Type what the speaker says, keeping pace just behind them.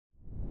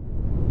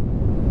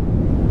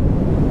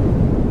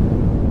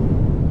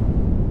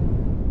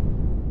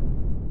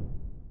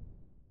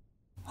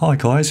Hi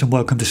guys, and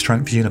welcome to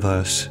Strength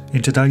Universe.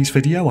 In today's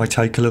video I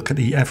take a look at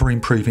the ever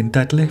improving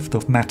deadlift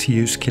of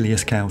Mateusz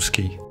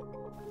Kieliszkowski.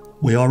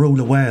 We are all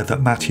aware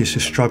that Mateusz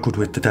has struggled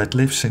with the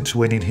deadlift since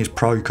winning his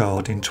pro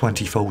card in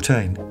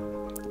 2014,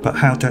 but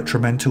how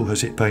detrimental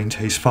has it been to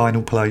his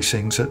final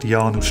placings at the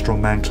Arnold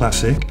Strongman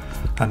Classic,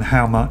 and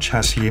how much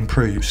has he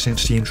improved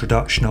since the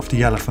introduction of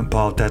the elephant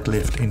bar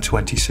deadlift in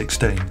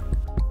 2016?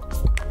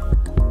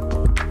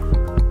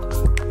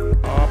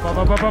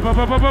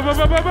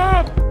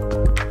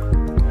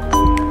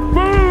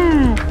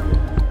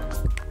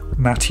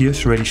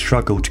 Mateusz really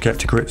struggled to get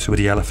to grips with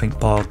the elephant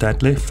bar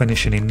deadlift,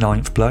 finishing in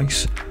 9th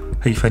place.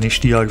 He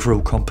finished the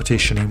overall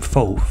competition in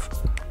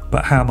 4th,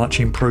 but how much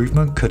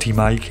improvement could he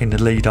make in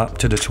the lead up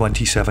to the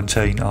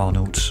 2017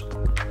 Arnolds?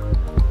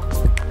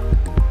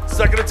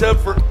 Second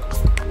attempt for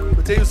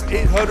Mateusz,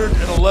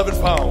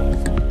 811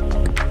 pounds.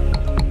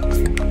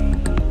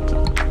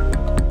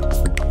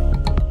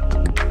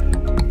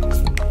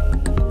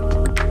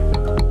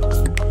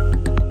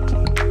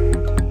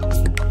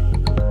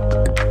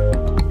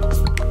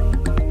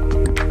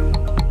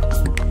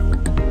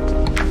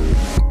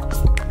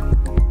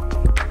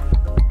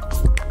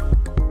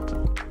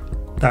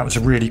 That was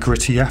a really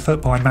gritty effort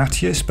by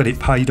Mateusz, but it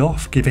paid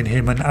off, giving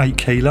him an 8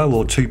 kilo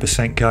or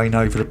 2% gain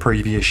over the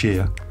previous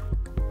year.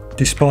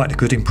 Despite the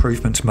good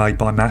improvements made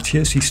by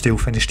Mateusz, he still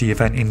finished the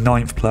event in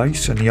 9th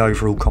place and the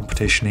overall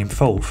competition in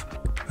 4th.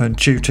 And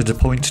due to the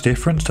points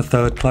difference to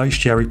 3rd place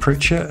Jerry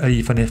Pritchett,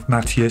 even if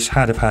Mateusz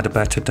had have had a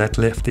better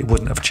deadlift, it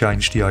wouldn't have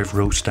changed the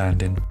overall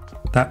standing.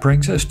 That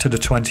brings us to the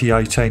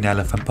 2018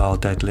 elephant bar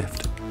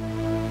deadlift.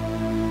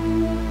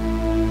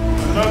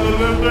 Another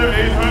lifter,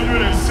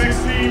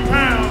 816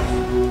 pounds.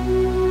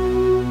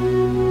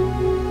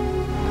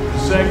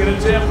 Second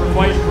attempt for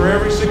fighting for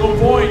every single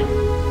point.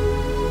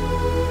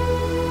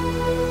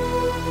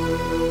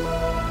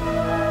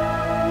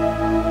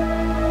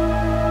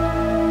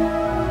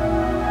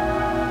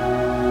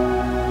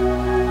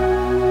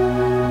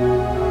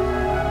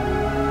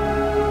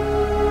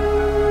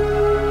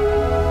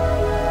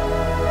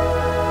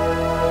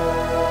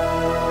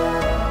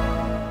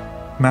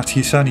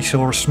 Mateusz only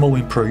saw a small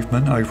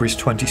improvement over his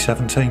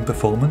 2017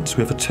 performance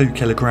with a 2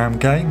 kg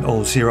gain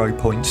or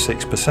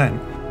 0.6%.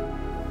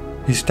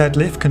 His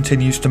deadlift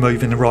continues to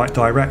move in the right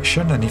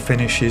direction and he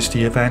finishes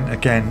the event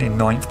again in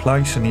 9th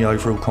place and the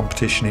overall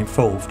competition in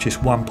 4th,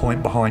 just 1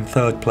 point behind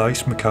 3rd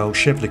place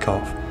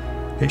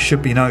Mateusz. It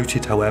should be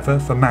noted however,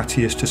 for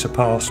Mateusz to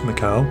surpass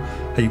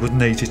Mateusz, he would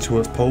needed to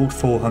have pulled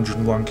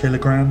 401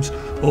 kg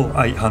or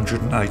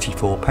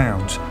 884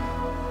 pounds.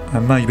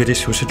 And maybe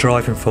this was a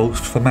driving force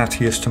for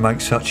Mateusz to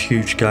make such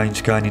huge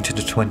gains going into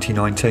the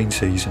 2019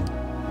 season.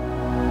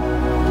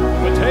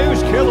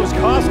 Mateusz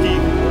Kieliszkowski,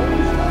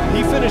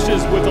 he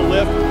finishes with a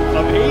lift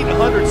of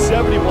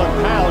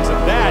 871 pounds,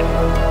 and that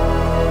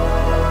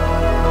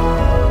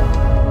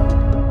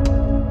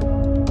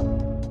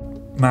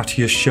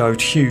Mateusz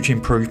showed huge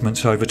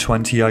improvements over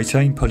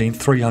 2018, pulling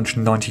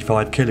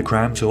 395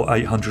 kg or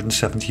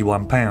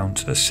 871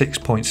 pounds, a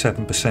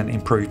 6.7%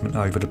 improvement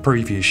over the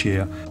previous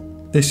year.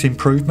 This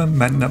improvement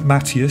meant that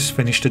Mateusz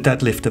finished the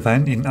deadlift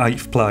event in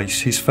 8th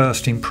place, his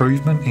first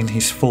improvement in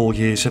his 4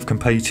 years of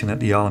competing at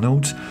the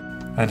Arnolds,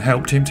 and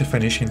helped him to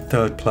finish in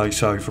 3rd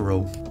place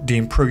overall. The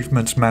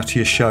improvements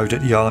Mateusz showed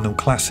at the Arnold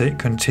Classic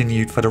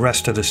continued for the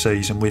rest of the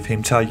season, with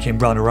him taking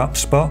runner-up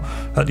spot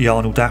at the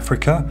Arnold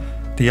Africa,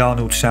 the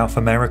Arnold South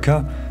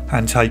America,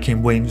 and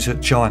taking wins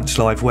at Giants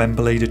Live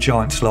Wembley, the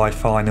Giants Live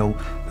Final,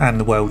 and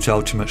the World's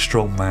Ultimate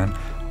Strongman,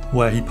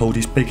 where he pulled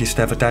his biggest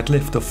ever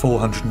deadlift of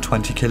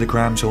 420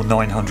 kg or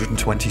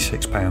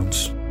 926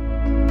 pounds.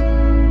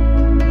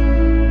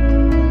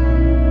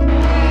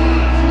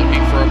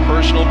 Looking for a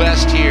personal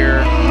best here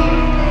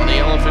on the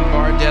elephant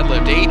bar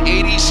deadlift,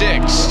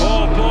 886.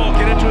 Oh, Bull,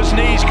 get into his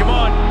knees, come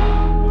on.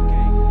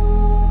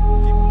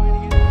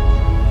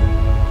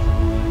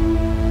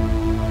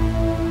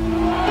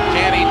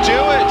 Can he do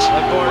it?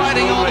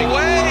 Riding all the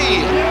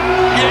way.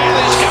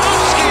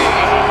 Kieliszkowski.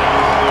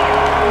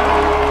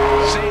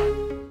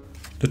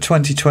 The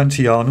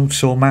 2020 Arnold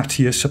saw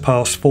Mateusz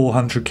surpass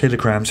 400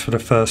 kg for the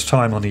first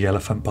time on the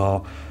elephant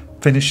bar,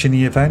 finishing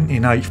the event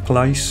in 8th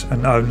place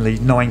and only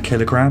 9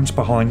 kg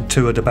behind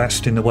two of the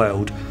best in the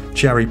world,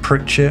 Jerry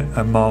Pritchett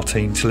and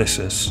Martin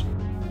Zlisas.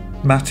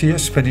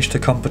 Mateusz finished the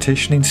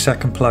competition in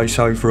 2nd place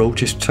overall,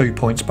 just 2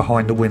 points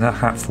behind the winner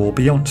Hatfor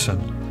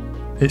Bjornsson.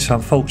 It's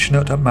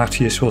unfortunate that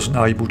Mateusz wasn't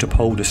able to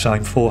pull the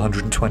same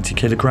 420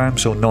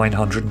 kg or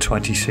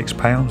 926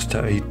 pounds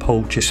that he'd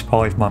pulled just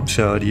 5 months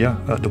earlier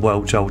at the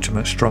World's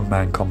Ultimate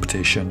Strongman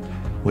competition,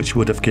 which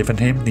would have given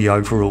him the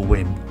overall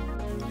win.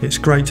 It's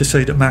great to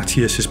see that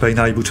Mateusz has been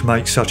able to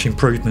make such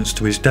improvements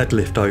to his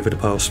deadlift over the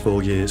past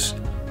 4 years,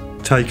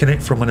 taking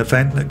it from an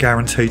event that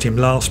guaranteed him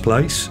last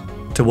place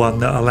to one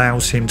that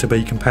allows him to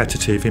be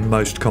competitive in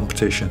most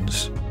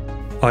competitions.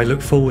 I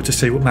look forward to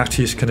see what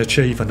Mateusz can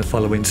achieve in the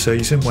following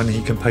season when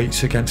he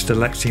competes against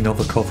Oleksii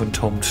Novakov and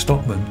Tom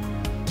Stockman.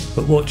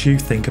 But what do you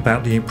think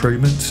about the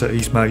improvements that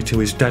he's made to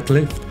his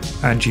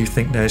deadlift, and do you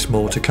think there's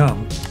more to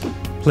come?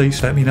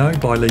 Please let me know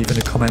by leaving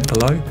a comment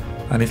below,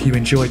 And if you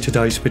enjoyed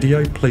today's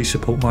video, please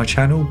support my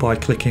channel by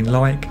clicking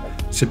like,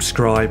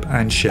 subscribe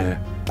and share.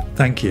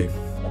 Thank you.